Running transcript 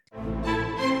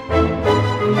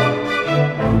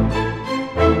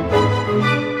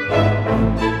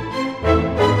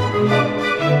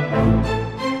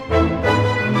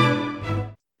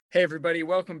Hey, everybody.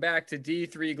 Welcome back to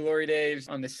D3 Glory Days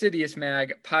on the Sidious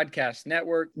Mag Podcast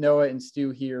Network. Noah and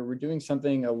Stu here. We're doing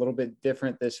something a little bit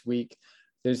different this week.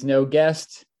 There's no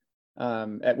guest.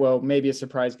 Maybe a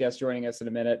surprise guest joining us in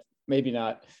a minute. Maybe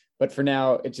not. But for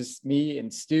now, it's just me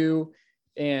and Stu.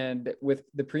 And with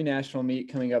the pre-national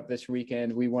meet coming up this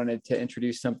weekend, we wanted to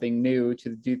introduce something new to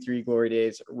the D3 Glory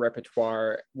Days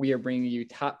repertoire. We are bringing you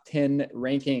top 10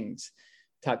 rankings,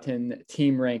 top 10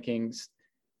 team rankings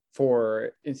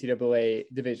for NCAA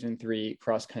Division III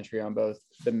cross country on both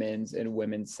the men's and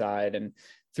women's side. And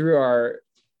through our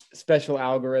special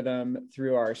algorithm,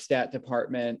 through our stat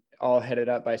department, all headed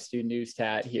up by Stu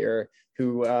Newstat here,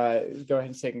 who go ahead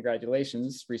and say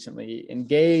congratulations, recently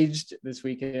engaged this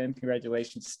weekend.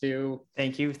 Congratulations, Stu.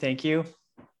 Thank you. Thank you.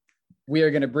 We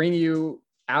are going to bring you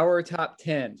our top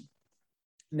 10.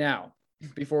 Now,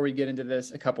 before we get into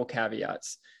this, a couple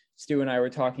caveats. Stu and I were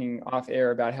talking off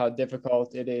air about how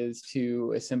difficult it is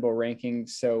to assemble rankings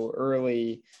so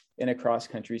early in a cross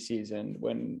country season.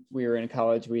 When we were in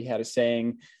college, we had a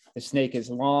saying, the snake is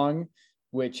long,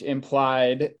 which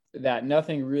implied that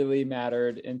nothing really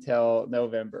mattered until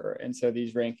November. And so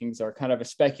these rankings are kind of a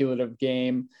speculative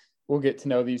game. We'll get to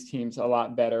know these teams a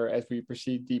lot better as we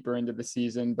proceed deeper into the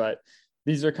season, but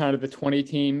these are kind of the 20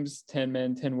 teams, 10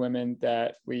 men, 10 women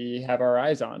that we have our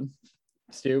eyes on.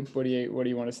 Stu, what do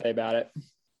you want to say about it?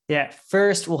 Yeah,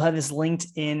 first we'll have this linked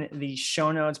in the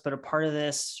show notes, but a part of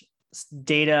this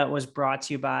data was brought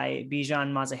to you by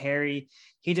Bijan Mazaheri.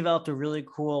 He developed a really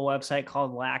cool website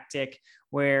called Lactic,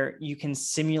 where you can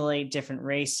simulate different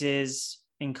races,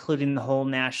 including the whole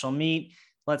national meet.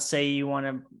 Let's say you want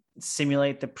to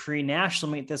simulate the pre-national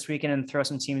meet this weekend and throw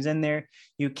some teams in there.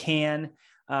 You can.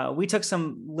 We took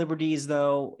some liberties,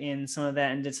 though, in some of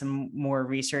that and did some more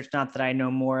research. Not that I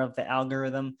know more of the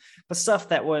algorithm, but stuff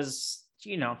that was,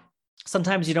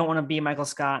 sometimes you don't want to be Michael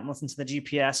Scott and listen to the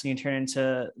GPS and you turn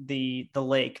into the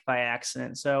lake by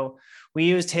accident. So we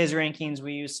used his rankings.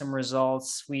 We used some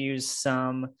results. We used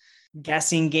some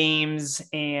guessing games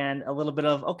and a little bit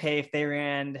of, okay, if they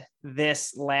ran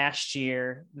this last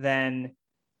year,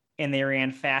 and they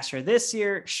ran faster this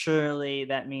year, surely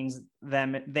that means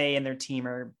they and their team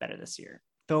are better this year.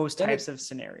 Those types of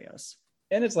scenarios.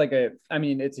 And it's like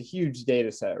it's a huge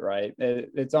data set, right?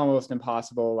 It's almost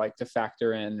impossible to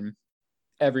factor in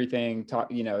everything,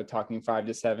 talking 5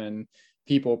 to 7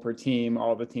 people per team,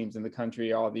 all the teams in the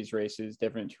country, all these races,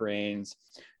 different terrains.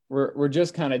 We're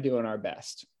just kind of doing our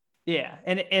best. Yeah.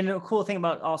 And a cool thing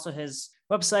about also his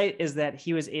website is that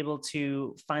he was able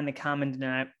to find the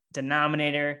common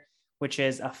denominator, which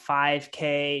is a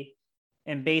 5K,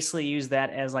 and basically use that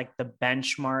as the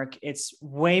benchmark. It's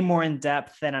way more in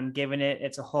depth than I'm giving it.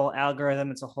 It's a whole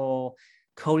algorithm. It's a whole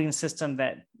coding system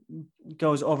that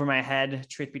goes over my head,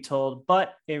 truth be told,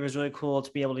 but it was really cool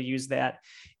to be able to use that.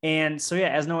 And so, yeah,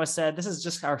 as Noah said, this is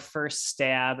just our first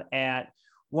stab at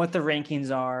what the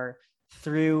rankings are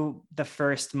through the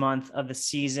first month of the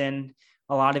season.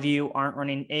 A lot of you aren't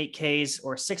running 8Ks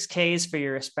or 6Ks for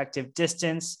your respective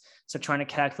distance. So trying to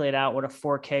calculate out what a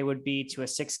 4K would be to a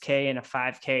 6K and a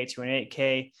 5K to an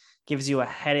 8K gives you a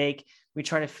headache. We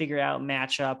try to figure out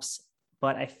matchups,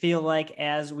 but I feel like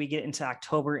as we get into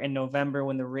October and November,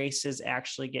 when the races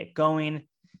actually get going,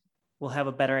 we'll have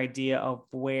a better idea of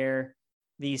where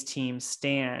these teams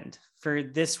stand. For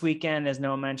this weekend, as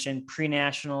Noah mentioned,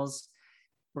 pre-nationals,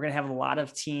 we're going to have a lot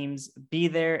of teams be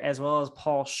there, as well as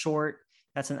Paul Short.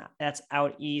 That's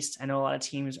out east. I know a lot of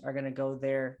teams are going to go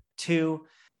there too.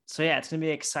 So yeah, it's going to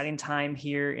be an exciting time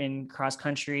here in cross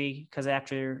country, because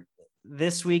after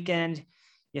this weekend,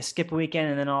 you skip a weekend,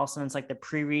 and then all of a sudden it's the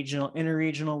pre-regional,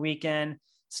 interregional weekend,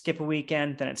 skip a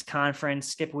weekend, then it's conference,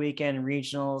 skip a weekend,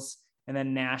 regionals, and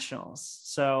then nationals.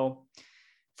 So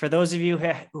for those of you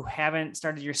who haven't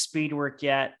started your speed work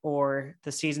yet, or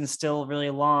the season's still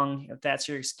really long, if that's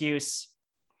your excuse,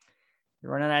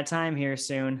 you're running out of time here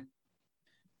soon.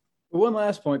 One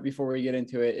last point before we get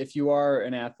into it. If you are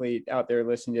an athlete out there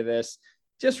listening to this,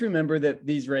 just remember that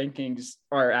these rankings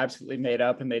are absolutely made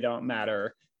up and they don't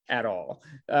matter at all.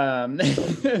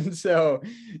 And so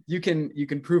you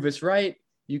can prove us right.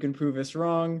 You can prove us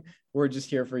wrong. We're just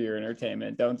here for your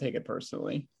entertainment. Don't take it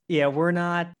personally. Yeah, we're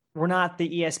not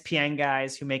the ESPN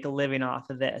guys who make a living off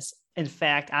of this. In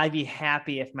fact, I'd be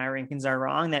happy if my rankings are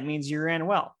wrong. That means you ran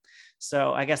well.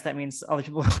 So I guess that means other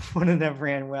people wouldn't have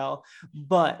ran well.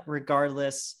 But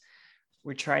regardless,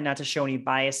 we try not to show any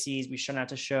biases. We try not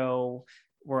to show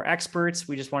we're experts.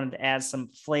 We just wanted to add some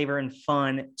flavor and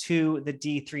fun to the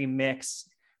D3 mix.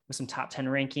 with some top 10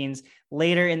 rankings.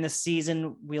 Later in the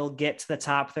season, we'll get to the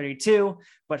top 32,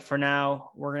 but for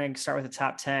now, we're going to start with the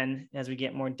top 10 as we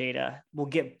get more data. We'll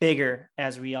get bigger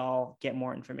as we all get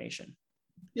more information.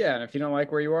 Yeah, and if you don't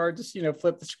like where you are, just,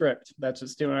 flip the script. That's what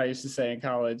Stu and I used to say in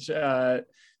college.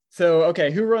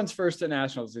 Okay, who runs first at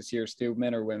nationals this year, Stu,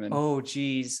 men or women? Oh,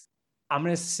 geez. I'm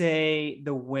going to say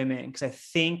the women, because I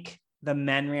think the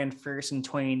men ran first in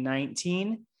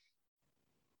 2019.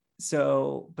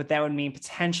 So, but that would mean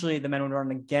potentially the men would run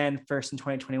again first in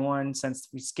 2021 since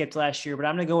we skipped last year. But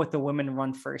I'm going to go with the women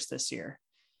run first this year.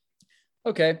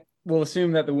 Okay, we'll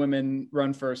assume that the women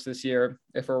run first this year.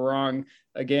 If we're wrong,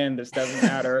 again, this doesn't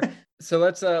matter. So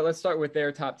let's start with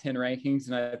their top 10 rankings,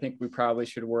 and I think we probably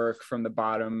should work from the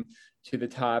bottom to the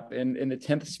top. In the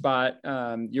 10th spot,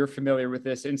 you're familiar with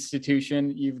this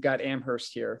institution. You've got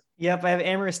Amherst here. Yep, I have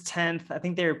Amherst 10th. I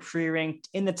think they're pre-ranked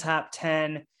in the top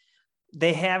 10.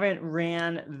 They haven't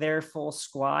ran their full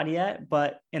squad yet,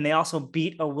 and they also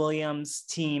beat a Williams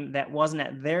team that wasn't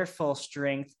at their full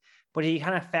strength. But you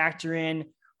kind of factor in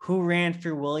who ran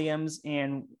through Williams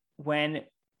and when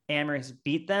Amherst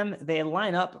beat them, they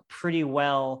line up pretty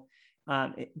well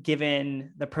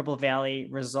given the Purple Valley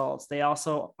results. They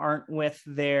also aren't with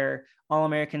their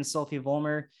All-American Sophie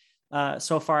Vollmer.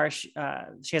 So far, she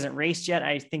hasn't raced yet.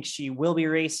 I think she will be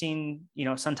racing,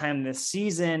 sometime this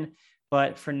season.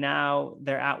 But for now,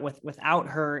 they're out without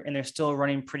her, and they're still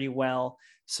running pretty well.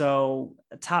 So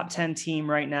a top 10 team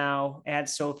right now, add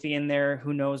Sophie in there,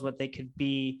 who knows what they could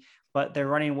be, but they're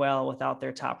running well without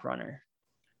their top runner.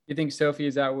 You think Sophie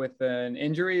is out with an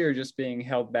injury or just being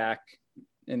held back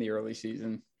in the early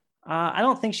season? I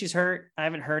don't think she's hurt. I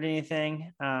haven't heard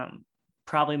anything.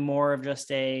 Probably more of just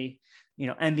a,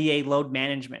 NBA load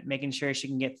management, making sure she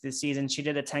can get through the season. She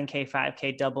did a 10K,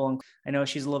 5K double, and I know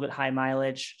she's a little bit high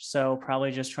mileage, so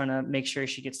probably just trying to make sure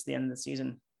she gets to the end of the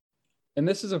season. And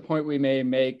this is a point we may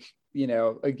make,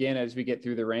 again, as we get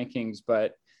through the rankings,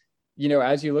 but,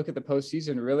 as you look at the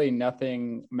postseason, really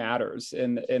nothing matters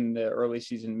in the early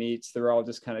season meets. They're all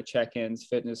just kind of check-ins,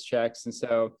 fitness checks. And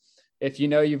so if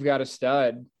you've got a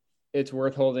stud, it's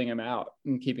worth holding him out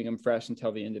and keeping him fresh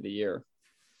until the end of the year.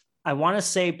 I want to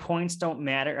say points don't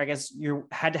matter. I guess your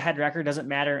head-to-head record doesn't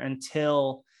matter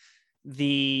until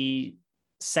the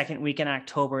second week in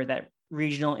October, that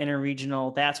regional,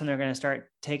 interregional. That's when they're going to start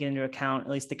taking into account,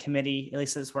 at least the committee, at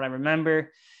least that's what I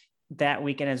remember. That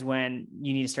weekend is when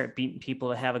you need to start beating people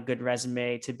to have a good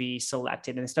resume to be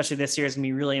selected. And especially this year is going to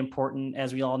be really important,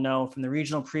 as we all know from the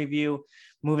regional preview,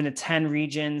 moving to 10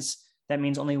 regions. That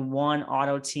means only one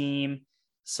auto team.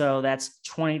 So that's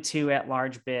 22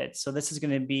 at-large bids. So this is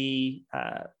going to be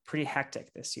pretty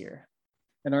hectic this year.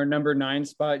 In our number 9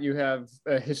 spot, you have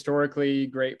a historically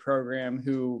great program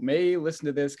who may listen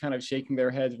to this kind of shaking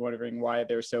their heads, wondering why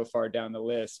they're so far down the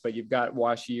list. But you've got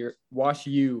Wash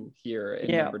U here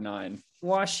in number 9.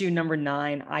 Wash U number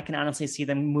 9. I can honestly see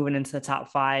them moving into the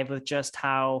top 5 with just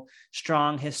how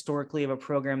strong historically of a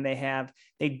program they have.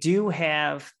 They do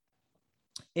have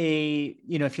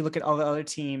if you look at all the other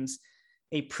teams,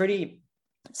 a pretty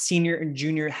senior and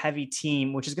junior heavy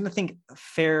team, which is going to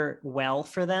fare well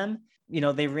for them.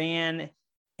 They ran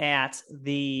at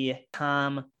the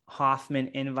Tom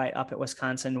Hoffman invite up at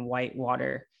Wisconsin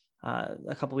Whitewater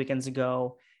a couple weekends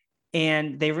ago,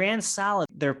 and they ran solid.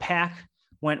 Their pack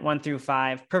went 1 through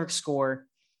 5, perfect score.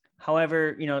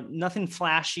 However, nothing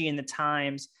flashy in the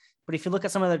times, but if you look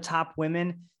at some of the top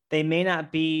women, they may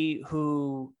not be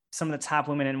who some of the top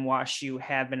women in WashU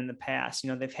have been in the past.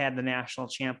 They've had the national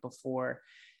champ before.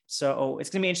 So it's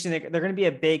going to be interesting. They're going to be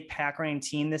a big pack running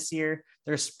team this year.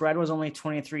 Their spread was only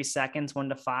 23 seconds, 1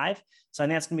 to 5. So I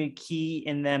think that's going to be key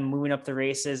in them moving up the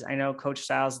races. I know Coach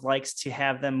Styles likes to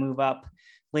have them move up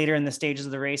later in the stages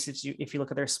of the race. If you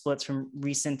look at their splits from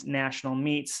recent national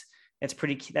meets, that's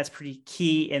pretty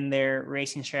key in their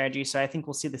racing strategy. So I think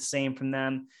we'll see the same from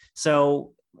them.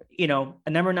 So, a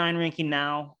number 9 ranking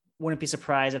now, wouldn't be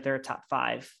surprised if they're a top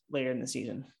 5 later in the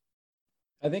season.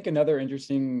 I think another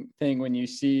interesting thing when you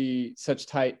see such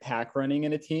tight pack running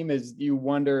in a team is you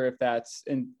wonder if that's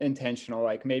intentional.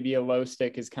 Like maybe a low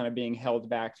stick is kind of being held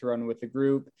back to run with the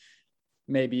group.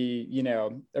 Maybe,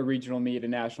 a regional meet, a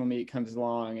national meet comes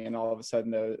along and all of a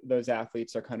sudden those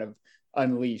athletes are kind of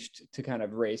unleashed to kind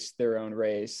of race their own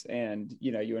race. And,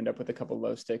 you end up with a couple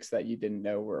low sticks that you didn't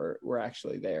know were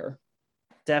actually there.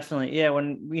 Definitely. Yeah.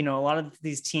 When, a lot of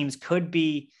these teams could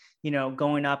be,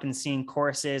 going up and seeing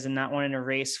courses and not wanting to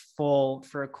race full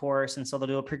for a course. And so they'll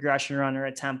do a progression run or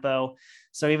a tempo.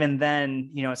 So even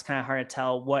then, it's kind of hard to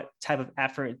tell what type of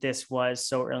effort this was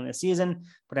so early in the season.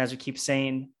 But as we keep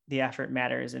saying, the effort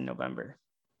matters in November.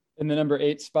 And the number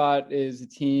 8 spot is a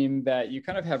team that you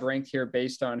kind of have ranked here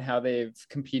based on how they've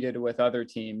competed with other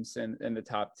teams in the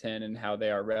top 10 and how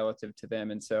they are relative to them.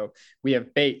 And so we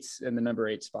have Bates in the number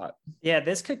 8 spot. Yeah,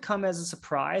 this could come as a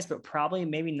surprise, but probably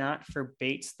maybe not for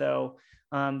Bates, though.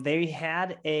 They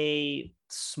had a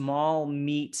small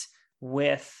meet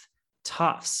with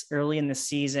Tufts early in the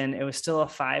season. It was still a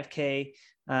 5K.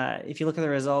 If you look at the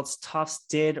results, Tufts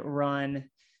did run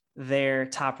their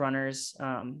top runners,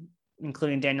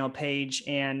 including Danielle Page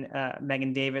and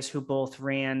Megan Davis, who both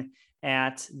ran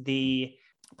at the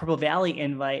Purple Valley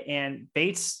invite, and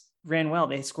Bates ran well.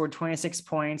 They scored 26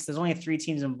 points. There's only 3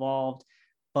 teams involved,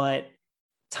 but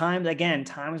times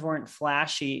weren't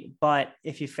flashy. But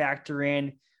if you factor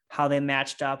in how they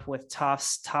matched up with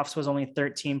Tufts was only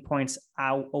 13 points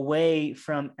away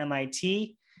from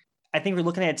MIT. I think we're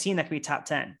looking at a team that could be top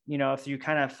 10. If you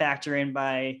kind of factor in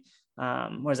by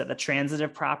the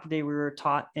transitive property we were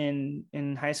taught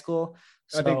in high school.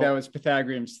 So, I think that was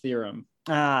Pythagorean's theorem.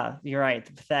 You're right.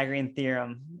 The Pythagorean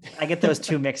theorem. I get those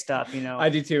two mixed up, I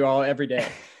do too, every day.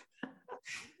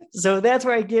 So that's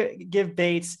where I give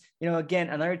Bates, again,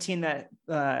 another team that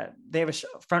they have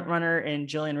a front runner in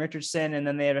Jillian Richardson, and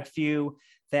then they have a few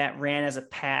that ran as a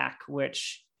pack,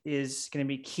 which is going to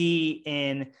be key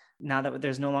in now that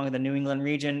there's no longer the New England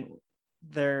region.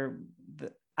 They're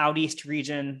the out East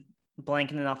region,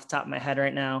 blanking it off the top of my head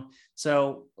right now.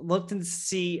 So look to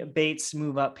see Bates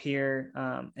move up here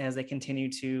as they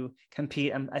continue to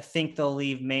compete. I think they'll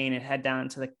leave Maine and head down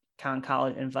to the Con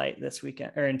College invite this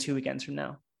weekend, or in 2 weekends from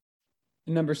now.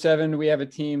 Number 7, we have a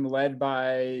team led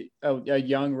by a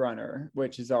young runner,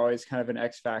 which is always kind of an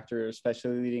X factor,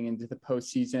 especially leading into the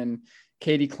postseason.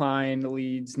 Katie Klein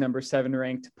leads number 7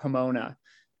 ranked Pomona.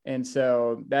 And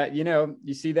so that,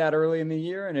 you see that early in the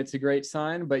year and it's a great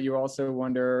sign, but you also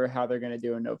wonder how they're going to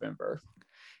do in November.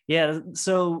 Yeah.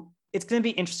 So it's going to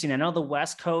be interesting. I know the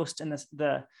West Coast and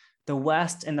the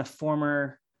West and the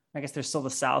former, I guess there's still the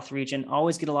South region,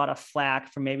 always get a lot of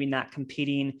flack for maybe not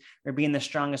competing or being the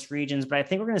strongest regions. But I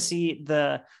think we're going to see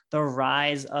the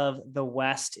rise of the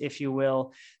West, if you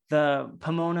will. The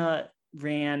Pomona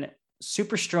ran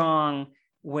super strong,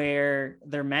 where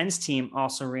their men's team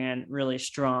also ran really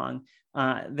strong.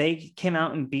 They came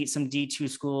out and beat some D2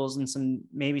 schools and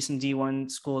maybe some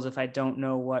D1 schools, if I don't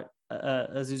know what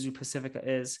Azusa Pacifica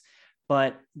is.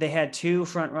 But they had 2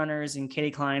 front runners in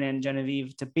Katie Klein and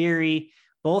Genevieve Tabiri,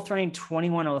 both running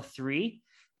 21:03.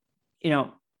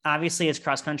 Obviously it's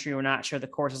cross country. We're not sure the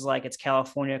course is like. It's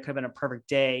California. It could have been a perfect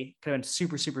day. Could have been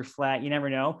super, super flat. You never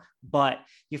know. But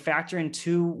you factor in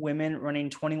 2 women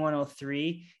running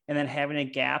 21:03 and then having a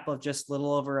gap of just a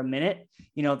little over a minute,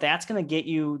 that's going to get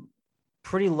you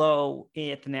pretty low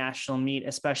at the national meet,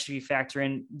 especially if you factor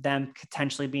in them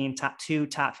potentially being top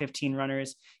 15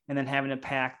 runners and then having a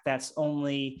pack that's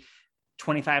only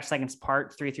 25 seconds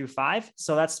apart, 3 through 5.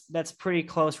 So that's pretty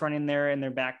close running there in their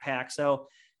backpack. So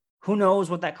who knows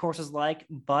what that course is like,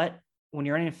 but when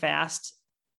you're running fast,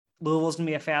 Louisville's going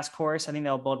to be a fast course. I think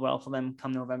that'll bode well for them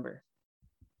come November.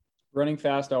 Running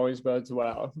fast always bodes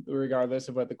well, regardless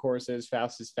of what the course is.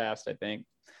 Fast is fast, I think.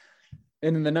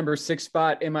 And in the number 6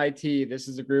 spot, MIT. This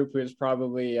is a group who is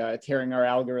probably tearing our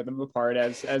algorithm apart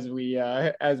as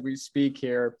we speak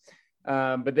here.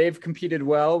 But they've competed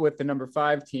well with the number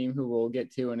 5 team, who we'll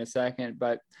get to in a second.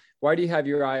 But why do you have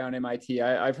your eye on MIT?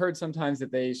 I've heard sometimes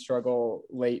that they struggle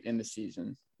late in the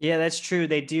season. Yeah, that's true.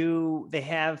 They do. They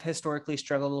have historically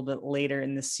struggled a little bit later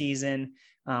in the season,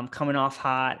 coming off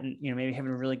hot and, maybe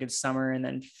having a really good summer and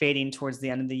then fading towards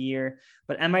the end of the year.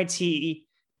 But MIT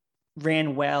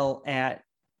ran well at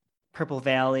Purple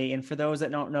Valley. And for those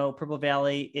that don't know, Purple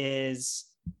Valley is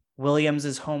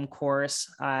Williams's home course.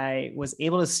 I was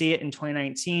able to see it in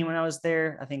 2019 when I was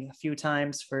there, I think a few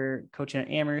times for coaching at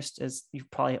Amherst, as you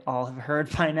probably all have heard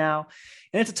by now.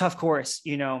 And it's a tough course.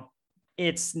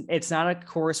 It's not a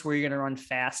course where you're going to run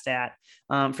fast at.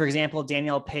 For example,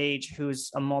 Danielle Page,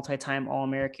 who's a multi-time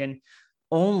All-American,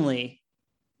 only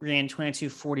ran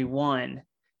 22:41.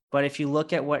 But if you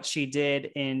look at what she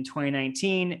did in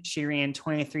 2019, she ran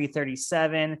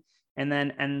 23:37 and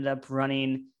then ended up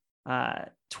running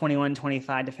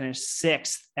 21:25 to finish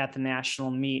 6th at the national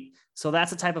meet. So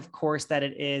that's the type of course that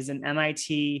it is. And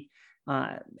MIT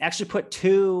actually put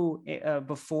 2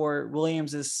 before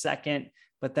Williams' second,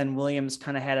 but then Williams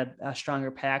kind of had a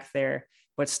stronger pack there,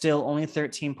 but still only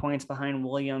 13 points behind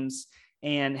Williams,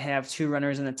 and have 2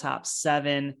 runners in the top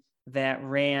 7 that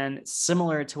ran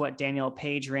similar to what Danielle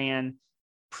Page ran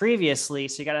previously.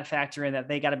 So you got to factor in that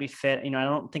they got to be fit. I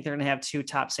don't think they're going to have 2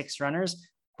 top 6 runners,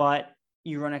 but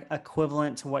you run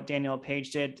equivalent to what Danielle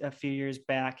Page did a few years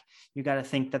back. You got to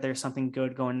think that there's something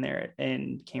good going there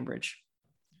in Cambridge.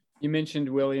 You mentioned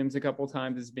Williams a couple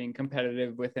times as being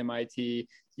competitive with MIT.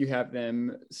 You have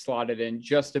them slotted in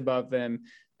just above them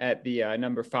at the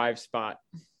number 5 spot.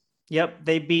 Yep,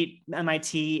 they beat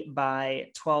MIT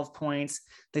by 12 points.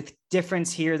 The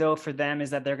difference here, though, for them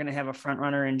is that they're going to have a front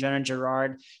runner in Jenna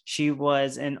Gerard. She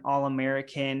was an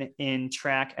All-American in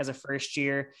track as a first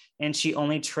year, and she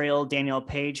only trailed Danielle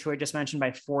Page, who I just mentioned,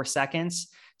 by 4 seconds.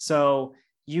 So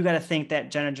you got to think that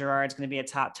Jenna Gerard is going to be a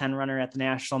top 10 runner at the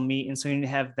national meet. And so you need to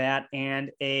have that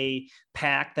and a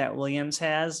pack that Williams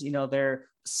has. You know, their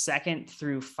 2nd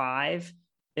through 5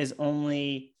 is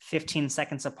only 15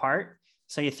 seconds apart.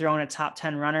 So you throw in a top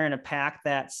 10 runner in a pack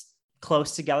that's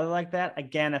close together like that.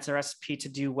 Again, that's a recipe to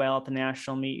do well at the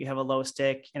national meet. You have a low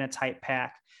stick and a tight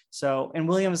pack. So, and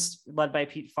Williams, led by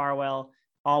Pete Farwell,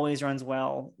 always runs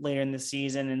well later in the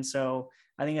season. And so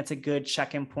I think that's a good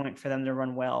check-in point for them to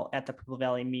run well at the Purple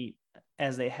Valley meet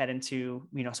as they head into,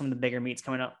 you know, some of the bigger meets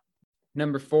coming up.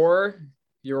 Number 4,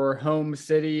 your home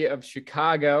city of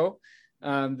Chicago.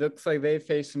 Looks like they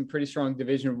face some pretty strong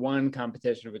Division I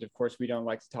competition, which of course we don't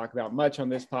like to talk about much on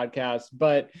this podcast,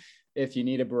 but if you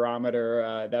need a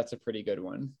barometer, that's a pretty good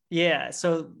one. Yeah.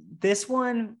 So this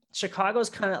one, Chicago's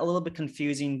kind of a little bit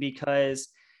confusing because,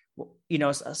 you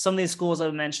know, some of these schools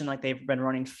I've mentioned, like they've been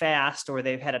running fast or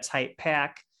they've had a tight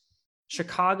pack.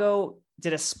 Chicago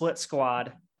did a split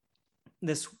squad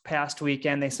this past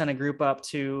weekend. They sent a group up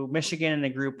to Michigan and a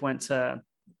group went to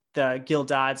the Gil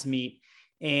Dodds meet,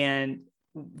 and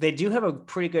they do have a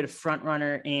pretty good front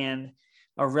runner and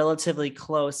a relatively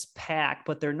close pack,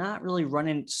 but they're not really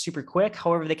running super quick.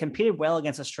 However, they competed well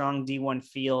against a strong D1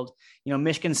 field. You know,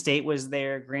 Michigan State was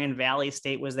there, Grand Valley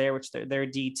State was there, which they're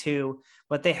D2,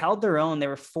 but they held their own. They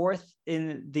were 4th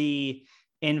in the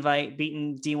invite,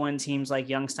 beating D1 teams like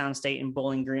Youngstown State and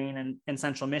Bowling Green and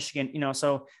Central Michigan, you know,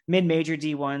 so mid-major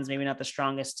D1s, maybe not the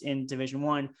strongest in Division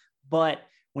I, but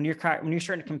when you're starting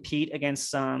to compete against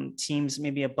some teams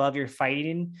maybe above your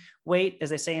fighting weight, as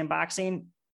they say in boxing,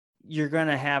 you're going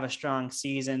to have a strong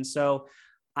season. So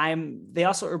they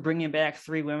also are bringing back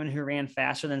 3 women who ran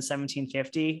faster than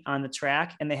 1750 on the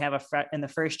track. And they have in the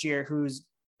first year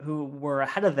who were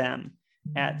ahead of them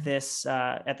at this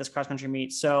cross country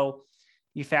meet. So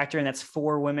you factor in that's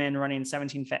 4 women running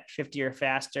 1750 or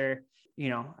faster. You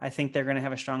know, I think they're going to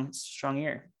have a strong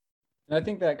year. I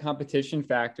think that competition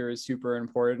factor is super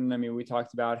important. I mean, we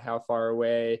talked about how far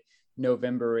away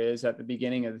November is at the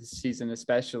beginning of the season,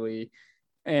 especially.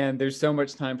 And there's so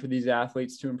much time for these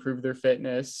athletes to improve their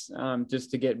fitness, just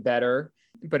to get better.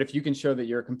 But if you can show that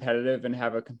you're competitive and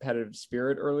have a competitive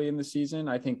spirit early in the season,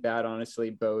 I think that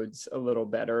honestly bodes a little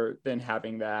better than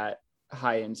having that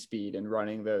high end speed and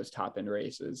running those top end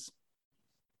races.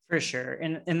 For sure.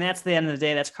 And that's the end of the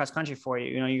day, that's cross country for you.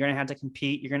 You know, you're going to have to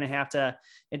compete. You're going to have to,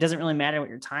 it doesn't really matter what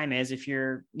your time is. If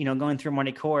you're, you know, going through a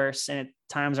Monday course and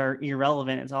times are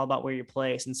irrelevant, it's all about where you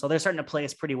place. And so they're starting to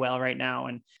place pretty well right now.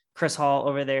 And Chris Hall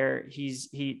over there,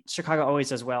 Chicago always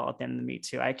does well at the end of the meet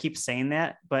too. I keep saying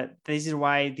that, but this is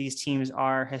why these teams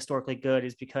are historically good,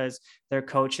 is because their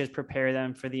coaches prepare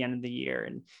them for the end of the year.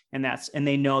 And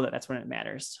they know that that's when it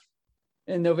matters.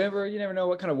 In November, you never know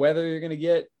what kind of weather you're going to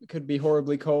get. It could be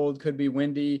horribly cold, could be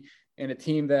windy. And a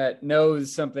team that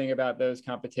knows something about those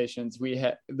competitions, we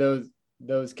had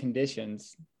those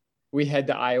conditions. We head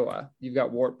to Iowa. You've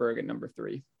got Wartburg at number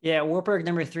 3. Yeah, Wartburg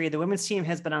number 3. The women's team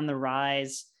has been on the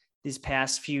rise these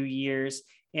past few years,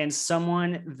 and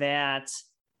someone that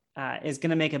is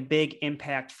going to make a big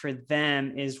impact for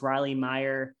them is Riley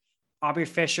Meyer. Aubrey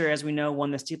Fisher, as we know, won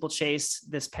the steeplechase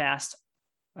this past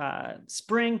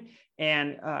spring.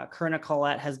 And Karina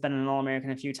Collette has been an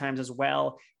All-American a few times as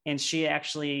well. And she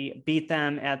actually beat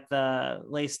them at the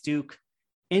Lace Duke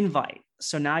invite.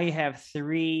 So now you have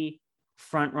 3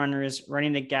 front runners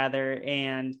running together.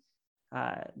 And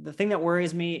the thing that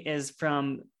worries me is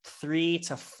from 3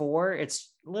 to 4,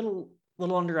 it's a little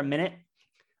under a minute.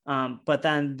 But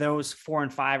then those 4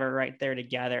 and 5 are right there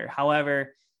together.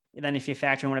 However, then if you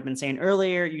factor in what I've been saying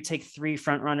earlier, you take 3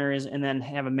 front runners and then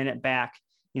have a minute back.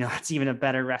 You know, it's even a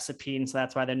better recipe. And so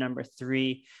that's why they're number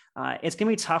 3. It's going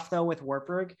to be tough though with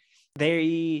Wartburg.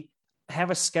 They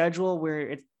have a schedule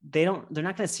where they're not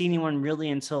going to see anyone really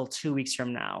until 2 weeks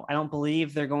from now. I don't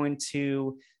believe they're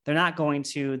not going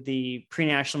to the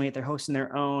pre-national meet. They're hosting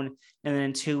their own. And then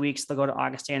in 2 weeks, they'll go to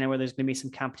Augustana where there's going to be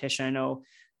some competition. I know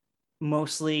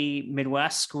mostly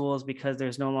Midwest schools because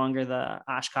there's no longer the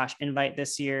Oshkosh invite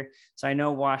this year. So I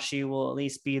know Washi will at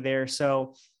least be there.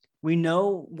 So we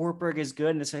know Wartburg is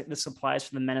good, and this applies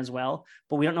for the men as well,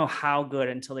 but we don't know how good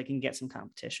until they can get some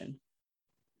competition.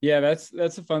 Yeah, that's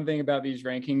a fun thing about these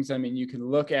rankings. I mean, you can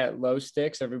look at low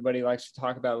sticks. Everybody likes to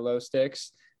talk about low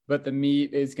sticks. but the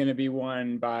meet is going to be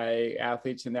won by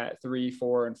athletes in that 3,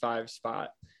 4, and 5 spot.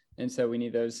 And so we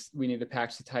need the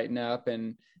packs to tighten up,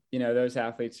 and, those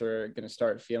athletes are going to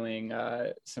start feeling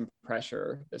some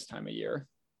pressure this time of year.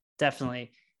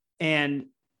 Definitely. And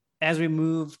as we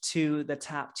move to the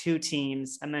top 2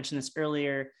 teams, I mentioned this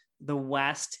earlier, the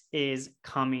West is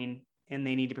coming and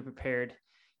they need to be prepared.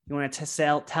 You want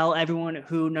to tell everyone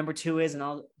who number 2 is, and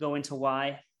I'll go into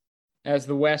why. As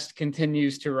the West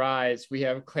continues to rise, we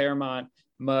have Claremont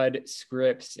Mudd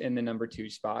Scripps in the number 2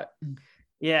 spot.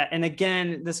 Yeah. And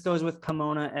again, this goes with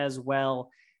Pomona as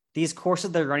well. These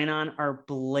courses they're running on are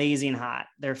blazing hot.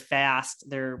 They're fast.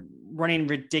 They're running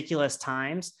ridiculous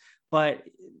times, but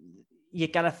you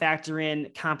got to factor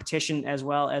in competition as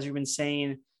well. As we've been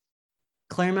saying,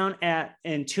 Claremont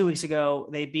in 2 weeks ago,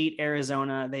 they beat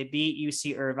Arizona. They beat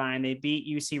UC Irvine. They beat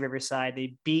UC Riverside.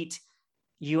 They beat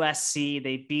USC.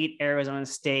 They beat Arizona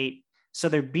State. So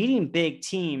they're beating big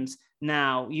teams.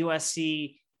 Now,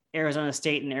 USC, Arizona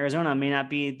State, and Arizona may not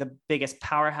be the biggest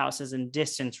powerhouses in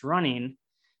distance running,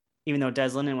 even though Des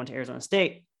Linden went to Arizona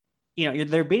State.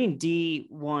 They're beating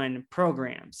D1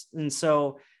 programs. And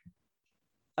so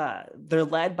they're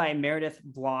led by Meredith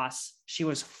Bloss. She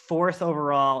was 4th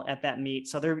overall at that meet.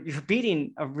 So you're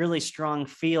beating a really strong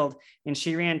field. And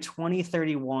she ran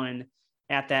 20:31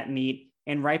 at that meet.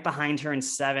 And right behind her in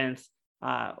 7th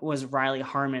was Riley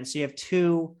Harmon. So you have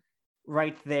 2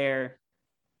 right there.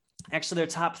 Actually, their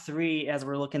top 3, as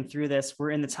we're looking through this, were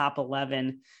in the top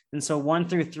 11. And so 1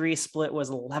 through 3 split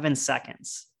was 11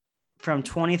 seconds. From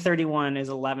 20:31 is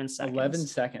 11 seconds. 11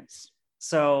 seconds.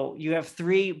 So you have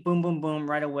 3 boom, boom, boom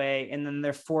right away. And then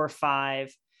their 4,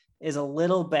 5 is a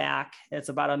little back. It's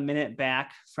about a minute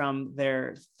back from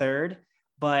their 3rd.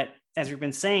 But as we've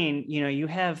been saying, you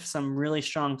have some really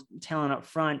strong talent up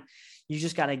front. You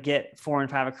just got to get 4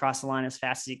 and 5 across the line as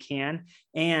fast as you can.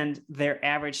 And their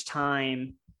average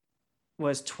time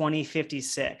was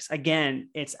 20:56. Again,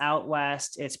 it's out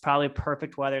west. It's probably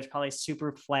perfect weather. It's probably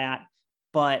super flat.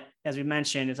 But as we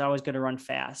mentioned, it's always good to run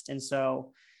fast. And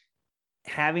so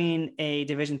having a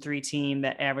Division III team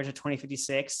that averaged a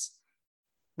 20:56,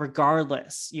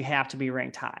 regardless, you have to be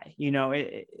ranked high.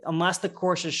 Unless the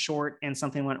course is short and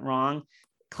something went wrong,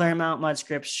 Claremont Mudd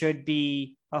Scripps should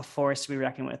be a force to be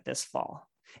reckoned with this fall.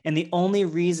 And the only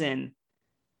reason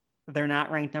they're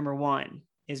not ranked number 1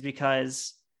 is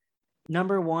because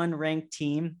number 1 ranked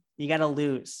team, you got to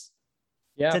lose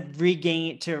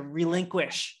to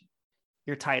relinquish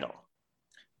your title.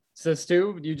 So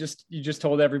Stu, you just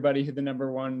told everybody who the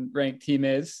number 1 ranked team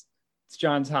is. It's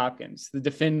Johns Hopkins, the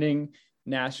defending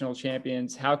national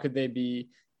champions. How could they be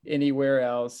anywhere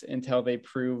else until they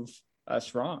prove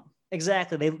us wrong?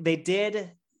 Exactly. They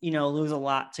did, lose a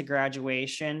lot to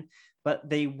graduation, but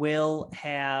they will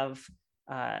have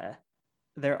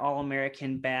their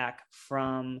All-American back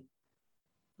from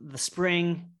the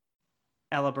spring,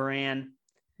 Ella Baran.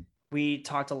 We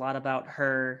talked a lot about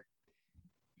her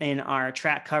in our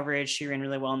track coverage. She ran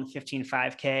really well in the 15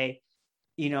 5K.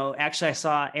 Actually, I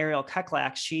saw Ariel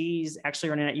Keklak. She's actually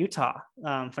running at Utah,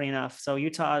 funny enough. So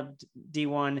Utah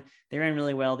D1, they ran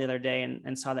really well the other day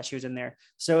and saw that she was in there.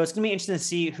 So it's going to be interesting to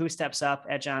see who steps up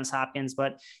at Johns Hopkins,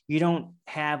 but you don't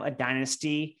have a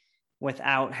dynasty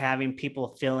without having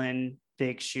people fill in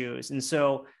big shoes. And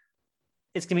so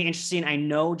it's going to be interesting. I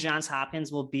know Johns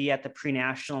Hopkins will be at the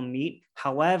pre-national meet.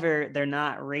 However, they're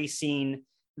not racing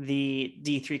the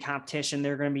D3 competition.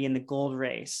 They're going to be in the gold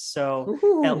race. So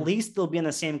at least they'll be in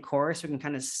the same course. We can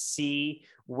kind of see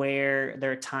where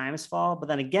their times fall. But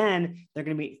then again, they're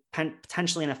going to be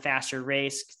potentially in a faster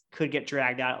race, could get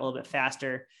dragged out a little bit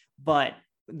faster. But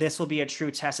this will be a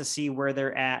true test to see where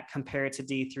they're at compared to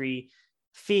D3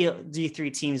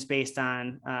 teams based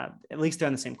on at least they're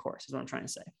on the same course is what I'm trying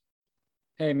to say.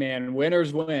 Hey man,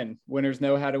 winners win. Winners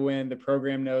know how to win. The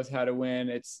program knows how to win.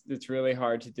 It's really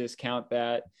hard to discount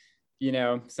that.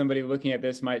 Somebody looking at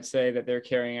this might say that they're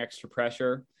carrying extra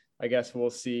pressure. I guess we'll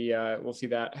see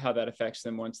that how that affects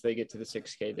them once they get to the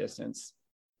 6K distance.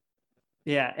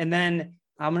 Yeah, and then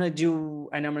I'm gonna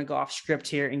go off script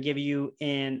here and give you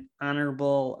an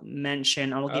honorable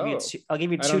mention. I'll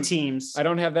give you two teams. I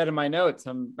don't have that in my notes.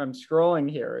 I'm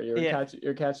scrolling here.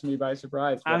 You're catching me by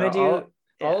surprise.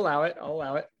 I'll allow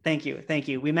it. Thank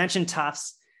you. We mentioned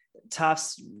Tufts,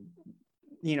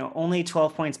 only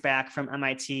 12 points back from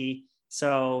MIT.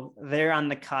 So they're on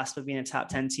the cusp of being a top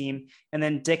 10 team. And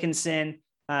then Dickinson,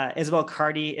 Isabel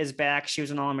Carty is back. She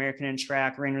was an All-American in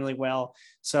track, ran really well.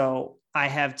 So I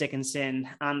have Dickinson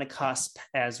on the cusp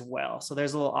as well. So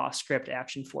there's a little off script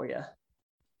action for you.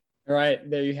 All right,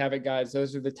 there you have it, guys.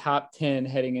 Those are the top 10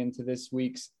 heading into this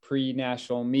week's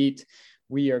pre-national meet.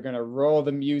 We are going to roll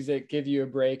the music, give you a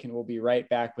break, and we'll be right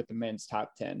back with the men's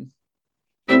top 10.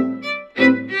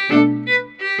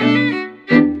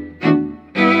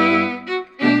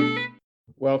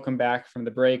 Welcome back from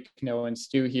the break. Noah and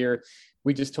Stu here.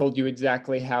 We just told you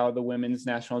exactly how the women's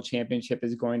national championship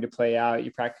is going to play out.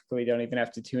 You practically don't even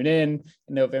have to tune in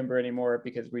November anymore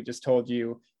because we just told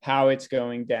you how it's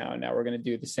going down. Now we're going to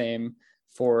do the same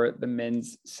for the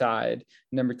men's side.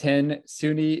 Number 10,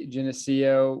 Suni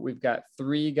Geneseo. We've got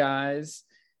 3 guys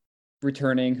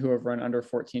returning who have run under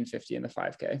 1450 in the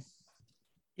 5K.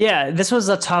 Yeah, this was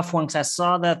a tough one because I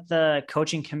saw that the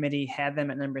coaching committee had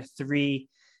them at number 3.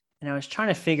 And I was trying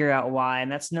to figure out why, and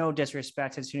that's no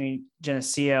disrespect to Suni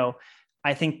Geneseo.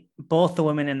 I think both the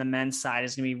women and the men's side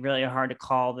is going to be really hard to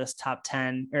call this top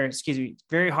 10,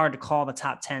 very hard to call the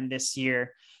top 10 this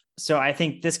year. So I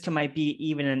think this might be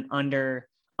even an under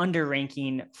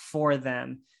ranking for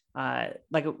them.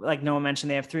 Like Noah mentioned,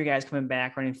 they have 3 guys coming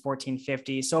back running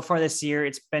 1450. So far this year,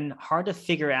 it's been hard to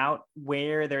figure out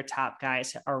where their top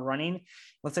guys are running.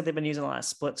 Looks like they've been using a lot of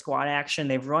split squad action.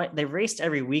 They've raced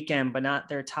every weekend, but not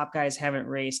their top guys haven't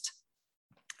raced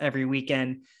every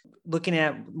weekend. Looking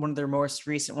at one of their most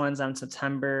recent ones on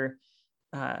September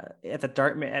at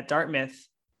Dartmouth,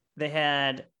 they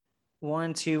had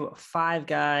 7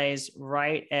 guys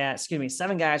right at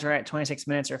 26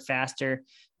 minutes or faster.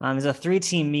 There's a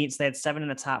 3-team meet, so they had 7 in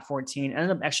the top 14.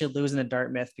 Ended up actually losing to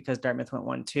Dartmouth because Dartmouth went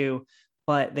 1-2,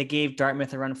 but they gave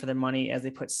Dartmouth a run for their money as they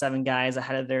put 7 guys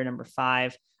ahead of their number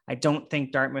 5. I don't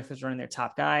think Dartmouth is running their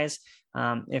top guys.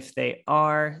 If they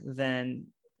are, then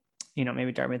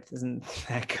maybe Dartmouth isn't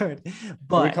that good.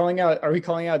 But are we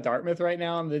calling out Dartmouth right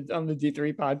now on the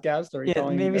D3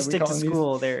 podcast? Maybe stick to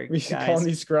school there. We should call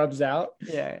these scrubs out.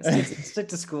 Yeah, stick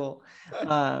to school.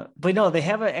 But no, they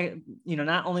have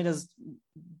not only does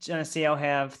Geneseo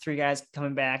have 3 guys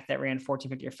coming back that ran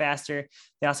 1450 or faster,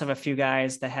 they also have a few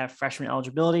guys that have freshman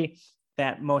eligibility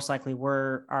that most likely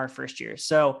were our first year.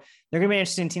 So they're going to be an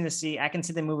interesting team to see. I can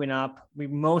see them moving up. We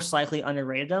most likely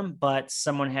underrated them, but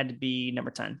someone had to be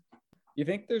number 10. You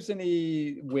think there's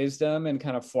any wisdom in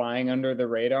kind of flying under the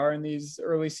radar in these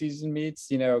early season meets,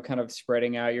 kind of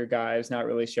spreading out your guys, not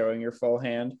really showing your full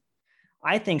hand?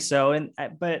 I think so.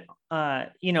 But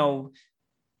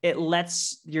it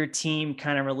lets your team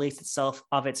kind of release itself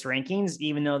of its rankings,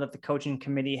 even though that the coaching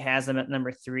committee has them at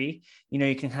number 3.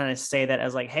 You can kind of say that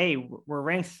as like, hey, we're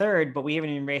ranked 3rd, but we haven't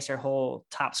even raced our whole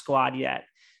top squad yet.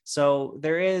 So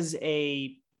there is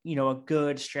a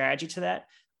good strategy to that.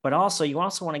 But also, you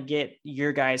also want to get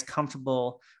your guys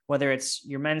comfortable, whether it's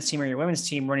your men's team or your women's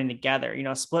team running together.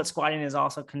 Split squatting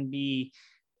can be,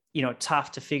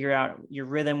 tough to figure out your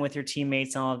rhythm with your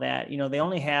teammates and all of that. They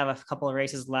only have a couple of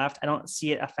races left. I don't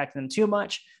see it affecting them too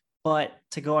much, but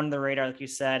to go under the radar, like you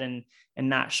said, and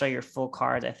not show your full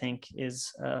cards, I think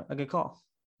is a good call.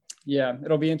 Yeah,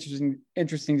 it'll be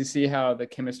interesting to see how the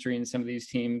chemistry in some of these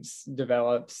teams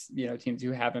develops, teams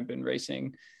who haven't been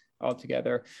racing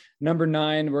altogether. Number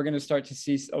 9, we're going to start to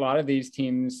see a lot of these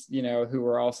teams, who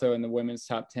were also in the women's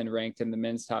top 10 ranked in the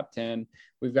men's top 10.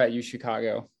 We've got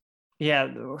UChicago. Yeah,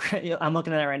 I'm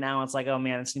looking at it right now. It's like, oh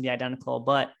man, it's going to be identical.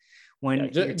 But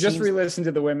when just re-listen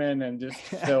to the women and just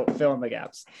fill in the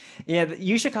gaps. Yeah,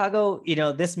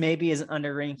 UChicago, this maybe is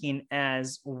under ranking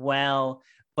as well.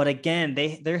 But again,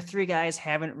 their 3 guys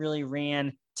haven't really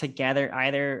ran together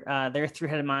either. Their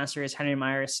 3-headed monsters, Henry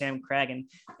Myers, Sam Craig,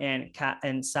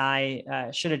 and Sai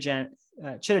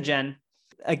Chittajen.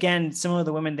 Again, similar to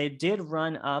the women, they did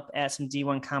run up at some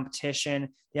D1 competition.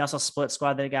 They also split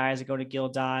squad the guys that go to Gil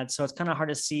Dodds. So it's kind of hard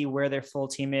to see where their full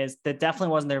team is. That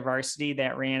definitely wasn't their varsity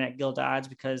that ran at Gil Dodds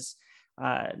because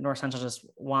North Central just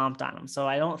whomped on them. So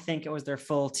I don't think it was their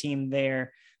full team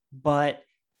there. But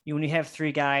when you have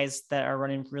 3 guys that are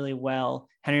running really well,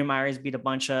 Henry Myers beat a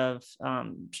bunch of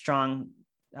strong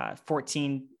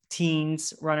 14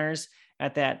 teens runners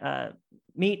at that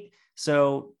meet.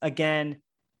 So again,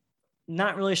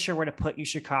 not really sure where to put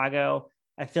UChicago.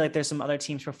 I feel like there's some other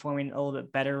teams performing a little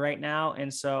bit better right now.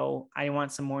 And so I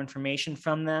want some more information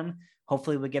from them.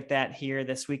 Hopefully we'll get that here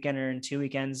this weekend or in 2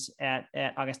 weekends at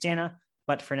Augustana.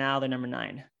 But for now, they're number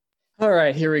 9. All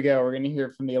right, here we go. We're going to hear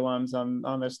from the alums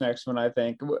on this next one, I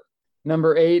think.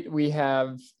 Number 8, we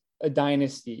have a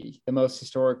dynasty, the most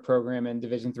historic program in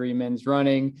Division III men's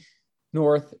running,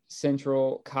 North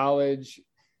Central College.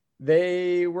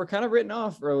 They were kind of written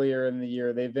off earlier in the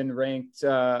year. They've been ranked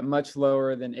much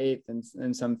lower than 8th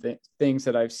in some things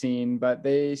that I've seen, but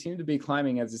they seem to be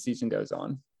climbing as the season goes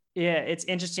on. Yeah, it's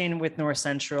interesting with North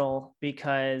Central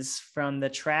because from the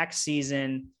track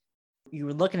season, you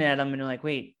were looking at them and you're like,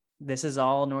 wait, this is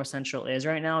all North Central is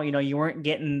right now. You weren't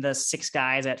getting the 6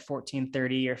 guys at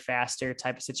 14:30 or faster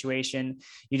type of situation.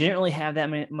 You didn't really have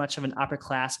that much of an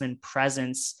upperclassman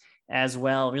presence as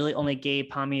well. Really only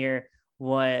Gabe Pommier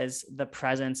was the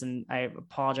presence. And I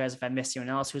apologize if I missed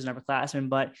anyone else who's an upperclassman,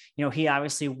 but, he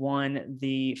obviously won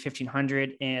the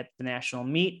 1500 at the national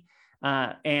meet.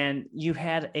 And you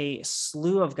had a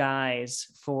slew of guys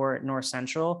for North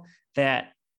Central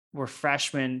that were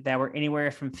freshmen that were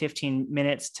anywhere from 15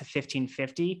 minutes to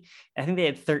 15:50. I think they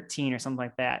had 13 or something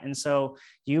like that. And so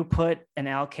you put an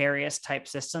Alcarius type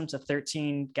system to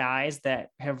 13 guys that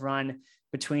have run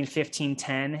between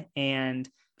 15:10 and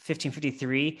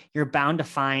 15:53, you're bound to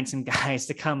find some guys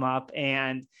to come up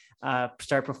and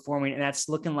start performing. And that's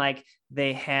looking like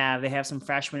they have some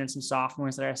freshmen and some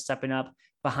sophomores that are stepping up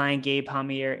behind Gabe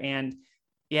Pommier. And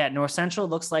yeah, North Central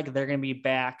looks like they're going to be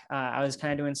back. I was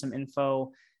kind of doing some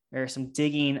info or some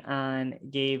digging on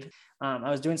Gabe. I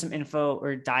was doing some info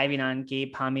or diving on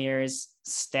Gabe Pommier's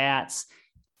stats.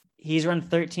 He's run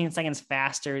 13 seconds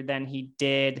faster than he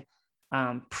did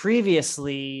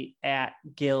previously at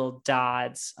Gil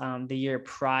Dodds the year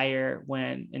prior,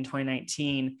 when in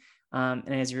 2019.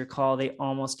 And as you recall, they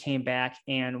almost came back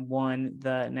and won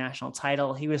the national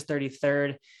title. He was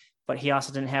 33rd, but he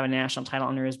also didn't have a national title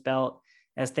under his belt.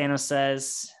 As Thanos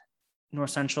says, North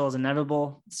Central is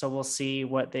inevitable. So we'll see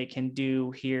what they can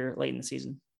do here late in the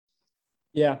season.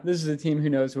 Yeah, this is a team who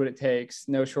knows what it takes.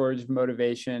 No shortage of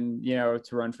motivation, to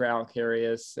run for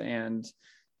Alcarius. And,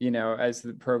 as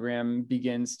the program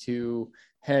begins to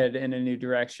head in a new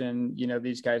direction,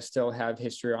 these guys still have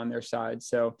history on their side.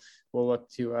 So we'll look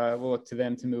to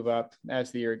them to move up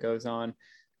as the year goes on.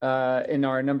 In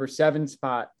our number 7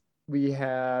 spot, we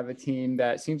have a team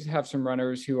that seems to have some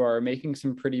runners who are making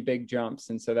some pretty big jumps.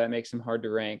 And so that makes them hard to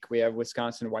rank. We have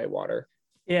Wisconsin Whitewater.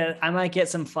 Yeah, I might get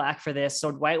some flack for this.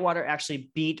 So Whitewater actually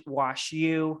beat Wash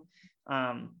U.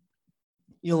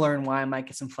 You'll learn why. I might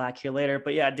get some flack here later.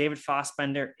 But yeah, David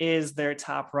Fossbender is their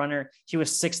top runner. He was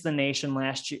 6th in the nation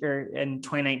last year in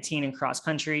 2019 in cross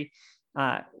country.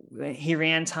 He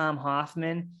ran Tom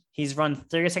Hoffman. He's run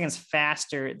 30 seconds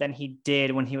faster than he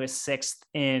did when he was 6th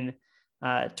in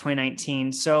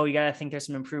 2019. So you got to think there's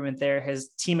some improvement there. His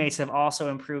teammates have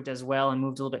also improved as well and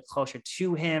moved a little bit closer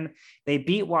to him. They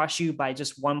beat WashU by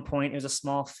just 1 point. It was a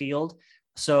small field.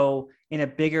 So in a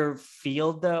bigger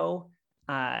field though,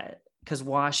 because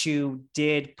WashU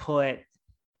did put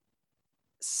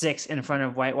 6 in front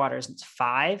of Whitewater's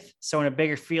 5. So in a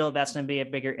bigger field, that's going to be a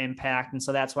bigger impact. And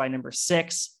so that's why number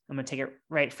 6, I'm going to take it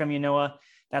right from you, Noah.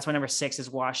 That's why number 6 is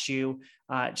WashU.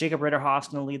 Jacob Ritterhoff's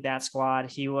going to lead that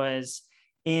squad. He was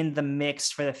in the mix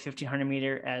for the 1500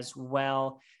 meter as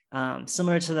well.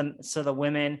 Similar to the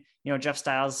women, Jeff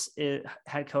Stiles,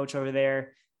 head coach over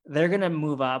there, they're going to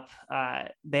move up.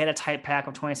 They had a tight pack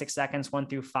of 26 seconds, 1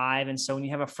 through 5. And so when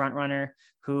you have a front runner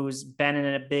who's been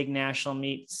in a big national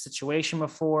meet situation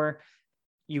before,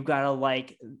 you've got to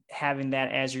like having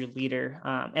that as your leader.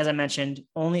 As I mentioned,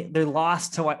 they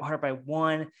lost to Whitewater by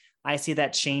 1. I see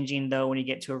that changing though when you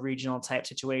get to a regional type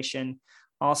situation.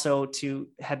 Also, to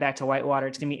head back to Whitewater,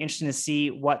 it's going to be interesting to see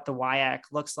what the WIAC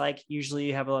looks like. Usually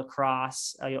you have a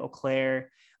lacrosse, Eau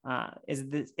Claire.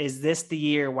 Is this the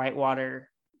year Whitewater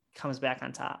comes back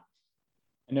on top?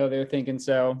 I know they're thinking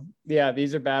so. Yeah,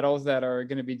 these are battles that are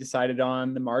going to be decided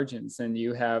on the margins. And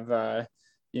you have,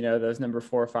 those number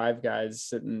 4 or 5 guys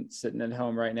sitting at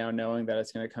home right now, knowing that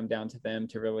it's going to come down to them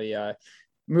to really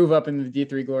move up in the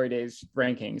D3 Glory Days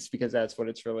rankings, because that's what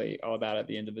it's really all about at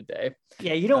the end of the day.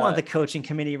 Yeah, you don't want the coaching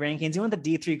committee rankings. You want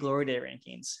the D3 Glory Day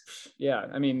rankings. Yeah,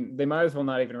 I mean, they might as well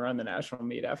not even run the national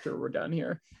meet after we're done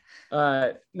here.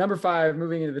 Number 5,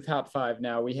 moving into the top 5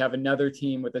 now, we have another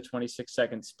team with a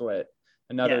 26-second split,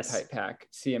 another tight pack,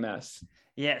 CMS.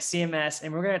 Yeah, CMS.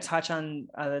 And we're going to touch on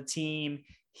the team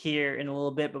here in a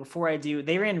little bit. But before I do,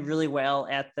 they ran really well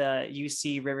at the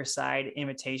UC Riverside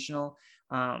Invitational.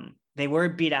 They were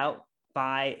beat out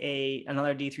by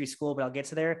another D3 school, but I'll get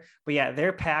to there. But yeah,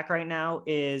 their pack right now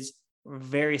is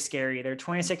very scary. They're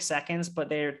 26 seconds, but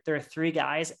there are 3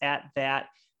 guys at that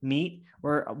meet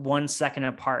were 1 second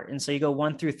apart. And so you go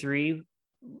 1 through 3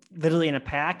 literally in a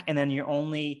pack, and then you're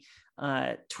only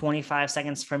 25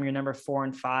 seconds from your number 4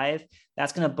 and 5.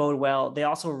 That's going to bode well. They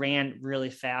also ran really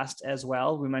fast as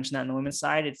well. We mentioned that on the women's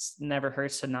side. It's never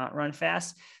hurts to not run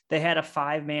fast. They had a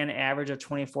 5-man average of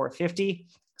 24:50.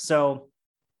 So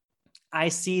I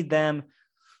see them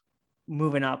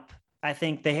moving up. I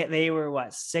think they were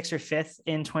 6th or 5th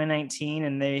in 2019,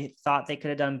 and they thought they could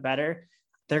have done better.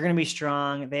 They're going to be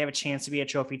strong. They have a chance to be a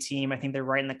trophy team. I think they're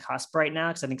right in the cusp right now,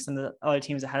 because I think some of the other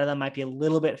teams ahead of them might be a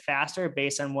little bit faster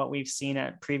based on what we've seen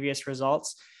at previous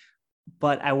results.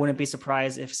 but I wouldn't be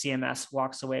surprised if CMS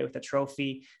walks away with a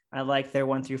trophy. I like their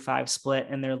 1-5 split,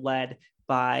 and they're led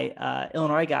by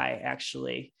Illinois guy,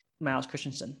 actually, Miles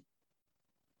Christensen.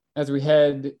 As we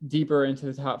head deeper into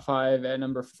the top 5 at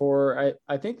number 4,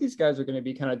 I think these guys are going to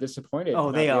be kind of disappointed.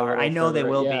 Oh, they are. I know they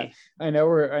will be. I know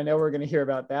we're going to hear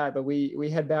about that, but we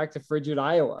head back to frigid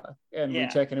Iowa and we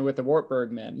check in with the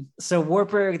Wartburg men. So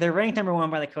Wartburg, they're ranked number 1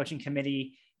 by the coaching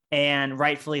committee, and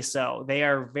rightfully so. They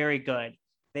are very good.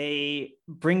 They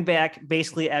bring back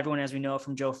basically everyone, as we know,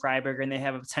 from Joe Freiberger, and they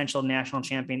have a potential national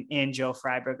champion in Joe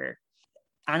Freiberger.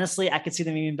 Honestly, I could see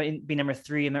them even be number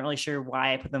 3. I'm not really sure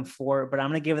why I put them 4, but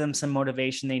I'm going to give them some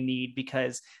motivation they need,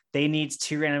 because they need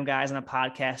 2 random guys on a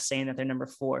podcast saying that they're number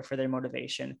 4 for their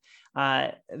motivation.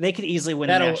 They could easily win.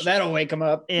 That'll wake them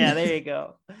up. Yeah, there you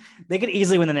go. They could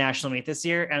easily win the national meet this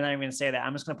year. And I'm not even going to say that.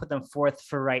 I'm just going to put them 4th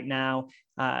for right now.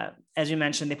 As you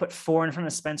mentioned, they put 4 in front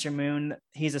of Spencer Moon.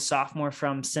 He's a sophomore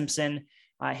from Simpson.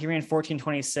 He ran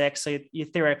 14:26. So you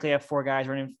theoretically have 4 guys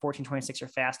running 14:26 or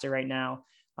faster right now.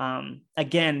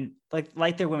 Again,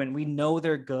 like their women, we know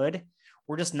they're good.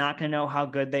 We're just not going to know how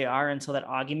good they are until that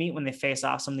Augie meet, when they face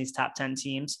off some of these top 10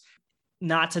 teams.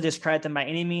 Not to discredit them by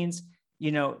any means.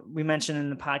 You know, we mentioned in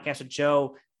the podcast with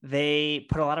Joe, they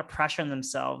put a lot of pressure on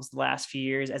themselves the last few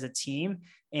years as a team.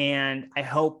 And I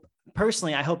hope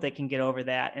they can get over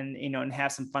that and, you know, and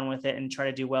have some fun with it and try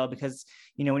to do well, because,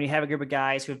 you know, when you have a group of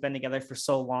guys who have been together for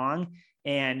so long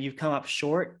and you've come up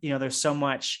short, you know, there's so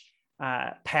much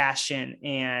passion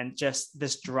and just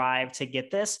this drive to get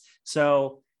this.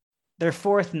 So they're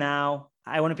 4th now.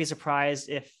 I wouldn't be surprised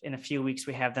if in a few weeks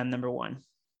we have them number 1.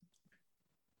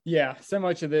 Yeah, so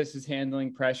much of this is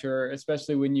handling pressure,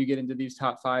 especially when you get into these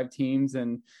top 5 teams.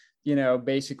 And, you know,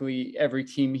 basically every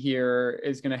team here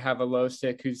is going to have a low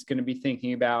stick who's going to be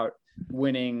thinking about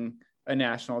winning a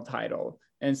national title.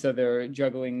 And so they're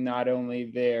juggling not only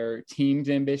their team's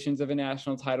ambitions of a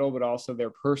national title, but also their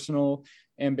personal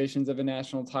ambitions of a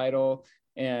national title.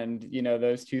 And, you know,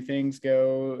 those 2 things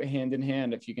go hand in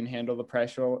hand. If you can handle the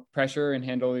pressure and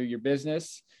handle your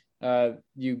business,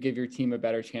 you give your team a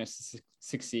better chance to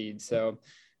succeed. So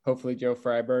hopefully Joe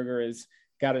Freiberger has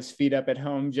got his feet up at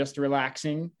home, just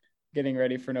relaxing, getting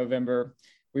ready for November.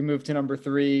 We move to number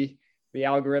 3. The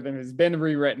algorithm has been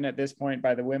rewritten at this point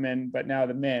by the women, but now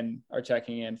the men are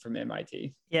checking in from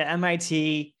MIT. Yeah,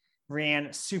 MIT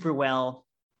ran super well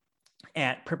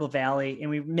at Purple Valley, and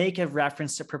we make a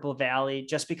reference to Purple Valley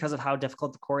just because of how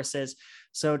difficult the course is.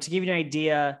 So to give you an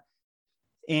idea,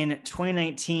 in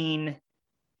 2019,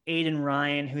 Aiden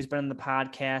Ryan, who's been on the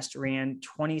podcast, ran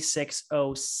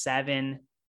 26:07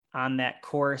 on that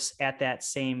course at that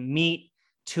same meet.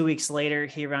 2 weeks later,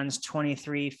 he runs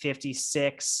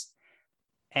 23:56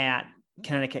 at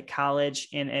Connecticut College.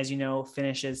 And as you know,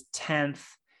 finishes 10th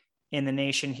in the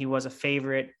nation. He was a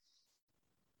favorite.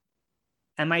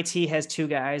 MIT has 2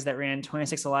 guys that ran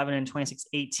 26:11 and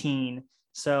 26:18.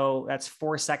 So that's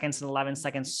 4 seconds and 11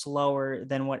 seconds slower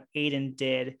than what Aiden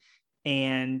did.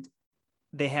 And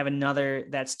they have another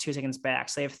that's 2 seconds back.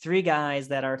 So they have 3 guys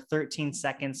that are 13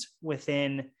 seconds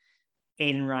within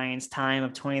Aiden Ryan's time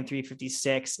of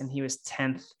 23:56, and he was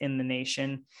 10th in the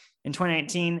nation in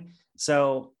 2019.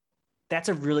 So that's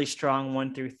a really strong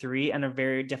 1-3 and a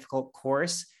very difficult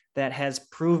course that has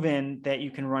proven that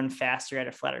you can run faster at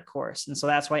a flatter course. And so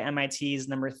that's why MIT is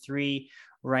number 3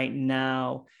 right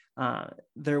now.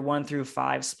 Their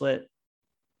 1-5 split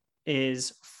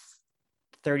is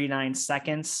 39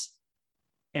 seconds.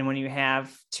 And when you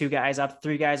have 3 guys up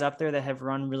there that have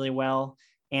run really well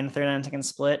and a 39-second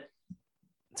split,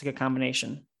 it's a good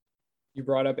combination. You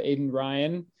brought up Aiden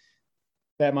Ryan.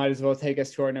 That might as well take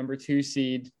us to our number 2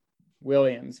 seed,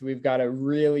 Williams. We've got a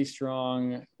really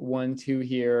strong 1-2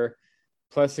 here,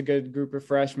 plus a good group of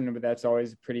freshmen, but that's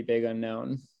always a pretty big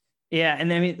unknown. Yeah.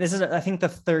 And I mean, this is, I think, the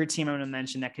 3rd team I'm going to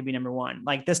mention that could be number 1.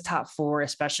 Like this top 4,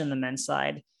 especially on the men's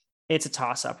side, it's a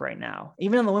toss up right now.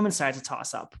 Even on the women's side, it's a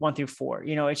toss up 1-4.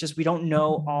 You know, it's just, we don't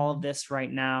know all of this right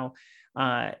now.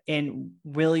 And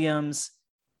Williams,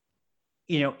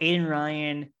 you know, Aiden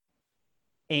Ryan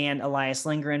and Elias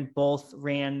Lindgren both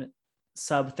ran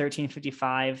sub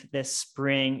 13:55 this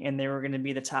spring, and they were going to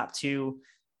be the top 2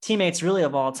 teammates really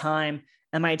of all time.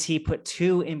 MIT put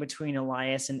 2 in between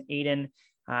Elias and Aiden.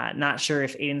 Not sure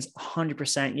if Aiden's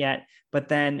 100% yet, but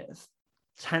then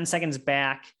 10 seconds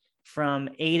back from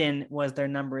Aiden was their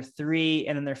number 3,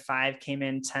 and then their 5 came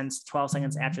in 12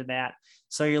 seconds after that.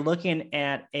 So you're looking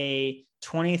at a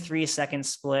 23-second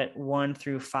split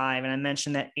 1-5. And I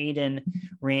mentioned that Aiden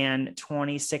ran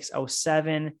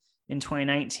 26:07 in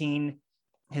 2019.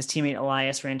 His teammate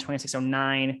Elias ran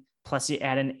 26:09. Plus you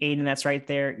add an Aiden that's right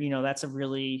there. You know, that's a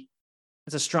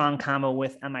it's a strong combo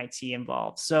with MIT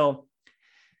involved. So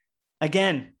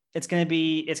again, it's going to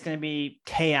be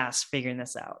chaos figuring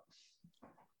this out.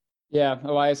 Yeah,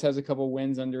 Elias has a couple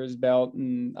wins under his belt,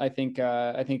 and I think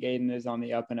Aiden is on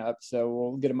the up and up. So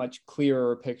we'll get a much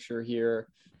clearer picture here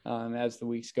as the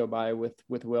weeks go by with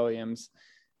Williams.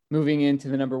 Moving into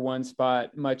the number one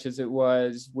spot, much as it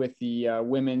was with the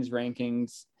women's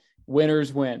rankings,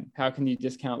 winners win. How can you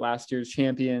discount last year's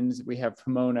champions? We have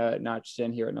Pomona notched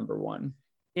in here at number one.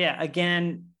 Yeah,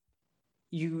 again,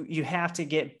 you have to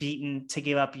get beaten to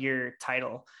give up your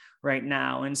title right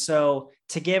now. And so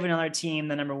to give another team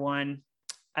the number one,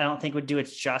 I don't think would do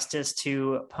its justice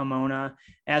to Pomona.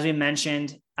 As we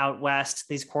mentioned, out west,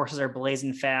 these courses are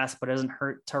blazing fast, but it doesn't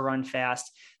hurt to run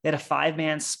fast. They had a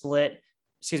five-man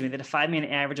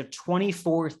average of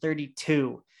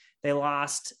 24-32. They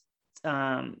lost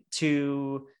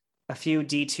to a few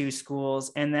D2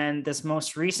 schools. And then this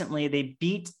most recently, they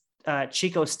beat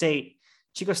Chico State.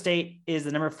 Chico State is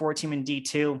the number 4 team in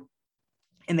D2.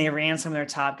 And they ran some of their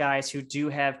top guys who do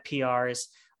have PRs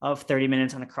of 30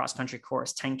 minutes on a cross-country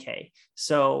course, 10K.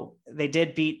 So they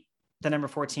did beat the number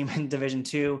 4 team in Division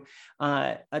II.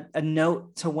 A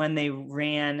note to when they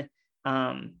ran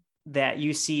that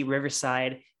UC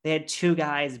Riverside, they had 2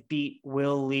 guys beat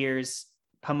Will Lear's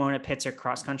Pomona Pitzer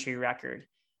cross-country record.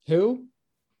 Who?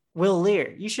 Will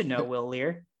Lear. You should know Will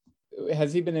Lear.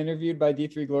 Has he been interviewed by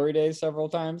D3 Glory Days several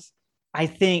times? I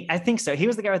think so. He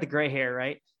was the guy with the gray hair,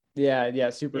 right?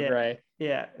 Yeah, super gray.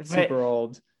 Yeah. Super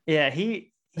old. Yeah,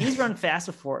 he's run fast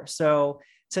before. So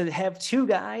to have 2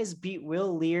 guys beat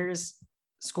Will Lear's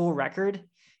school record,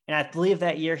 and I believe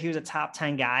that year he was a top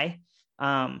 10 guy,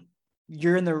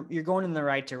 you're going in the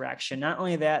right direction. Not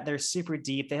only that, they're super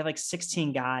deep. They have like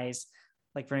 16 guys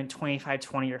like running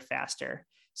 25-20 or faster.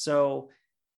 So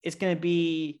it's going to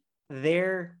be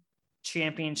their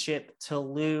championship to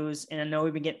lose. And I know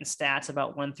we've been getting stats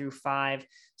about 1 through 5.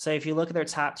 So if you look at their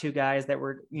top 2 guys that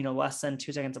were, less than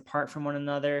 2 seconds apart from one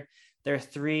another, their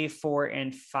 3, 4,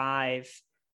 and 5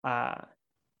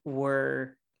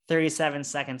 were 37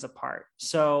 seconds apart.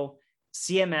 So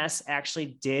CMS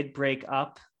actually did break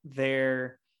up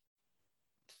their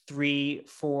 3,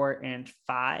 4, and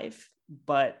 5,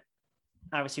 but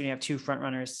obviously when you have 2 front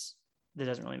runners, that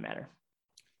doesn't really matter.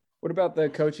 What about the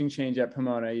coaching change at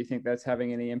Pomona? You think that's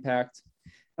having any impact?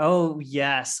 Oh,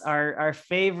 yes. Our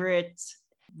favorite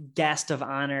guest of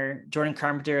honor, Jordan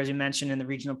Carpenter, as you mentioned in the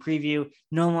regional preview,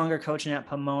 no longer coaching at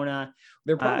Pomona.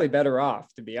 They're probably better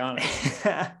off, to be honest.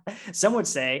 Some would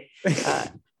say.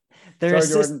 Their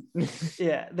assistant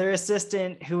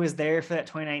who was there for that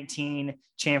 2019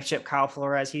 championship, Kyle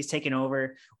Flores, he's taken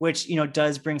over, which,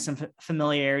 does bring some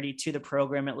familiarity to the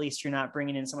program. At least you're not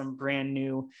bringing in someone brand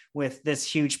new with this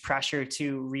huge pressure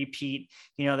to repeat.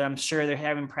 I'm sure they're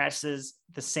having practices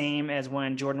the same as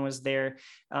when Jordan was there.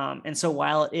 And so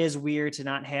while it is weird to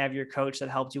not have your coach that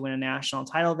helped you win a national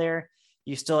title there,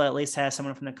 you still at least have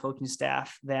someone from the coaching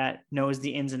staff that knows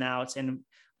the ins and outs, and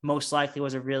most likely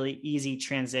was a really easy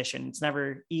transition. It's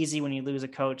never easy when you lose a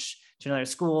coach to another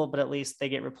school, but at least they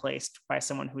get replaced by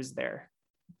someone who's there.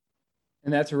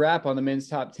 And that's a wrap on the men's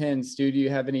top 10. Stu, do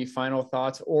you have any final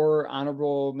thoughts or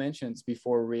honorable mentions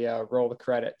before we roll the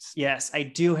credits? Yes, I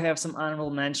do have some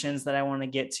honorable mentions that I want to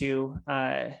get to.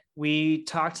 We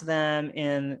talked to them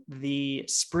in the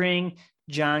spring.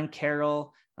 John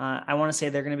Carroll, I want to say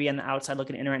they're going to be on the outside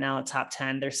looking in right now at top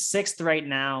 10. They're 6th right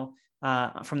now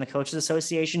from the Coaches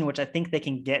Association, which I think they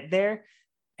can get there.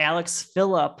 Alex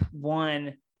Phillip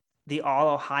won the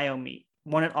All Ohio meet,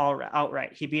 won it all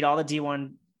outright. He beat all the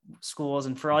D1 schools.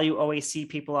 And for all you OAC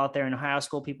people out there and Ohio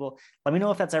school people, let me know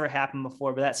if that's ever happened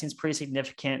before, but that seems pretty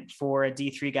significant for a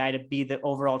D3 guy to be the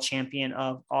overall champion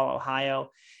of All Ohio.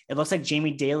 It looks like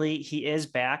Jamie Daly, he is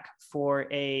back for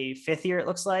a 5th year, it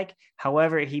looks like.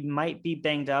 However, he might be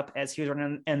banged up as he was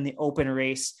running in the open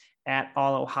race at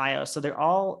All Ohio. So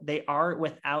they are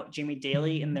without Jamie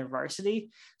Daly in their varsity.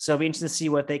 So it'll be interesting to see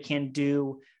what they can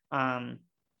do,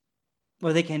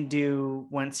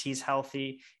 once he's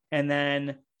healthy. And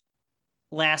then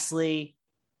lastly,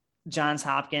 Johns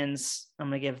Hopkins, I'm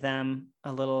going to give them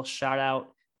a little shout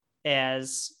out,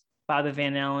 as Bobby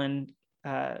Van Allen,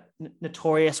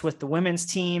 notorious with the women's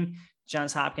team.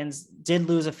 Johns Hopkins did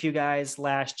lose a few guys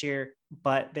last year,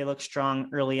 but they looked strong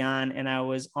early on, and I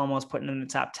was almost putting them in the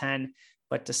top 10,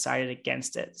 but decided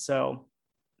against it. So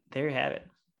there you have it.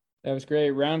 That was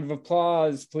great. Round of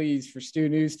applause, please, for Stu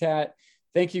Newstat.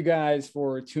 Thank you guys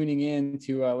for tuning in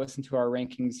to listen to our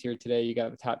rankings here today. You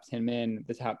got the top 10 men,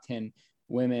 the top 10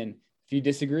 women. If you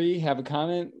disagree, have a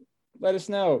comment, let us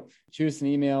know. Shoot us an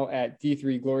email at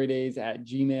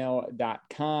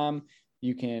d3glorydays@gmail.com.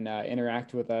 You can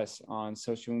interact with us on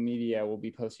social media. We'll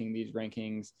be posting these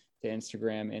rankings to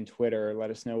Instagram and Twitter. Let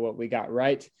us know what we got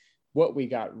right, what we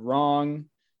got wrong.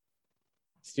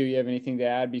 Stu, you have anything to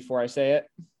add before I say it?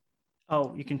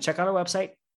 Oh, you can check out our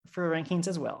website for rankings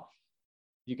as well.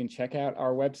 You can check out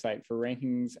our website for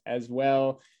rankings as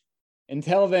well.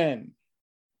 Until then,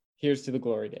 here's to the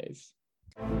glory days.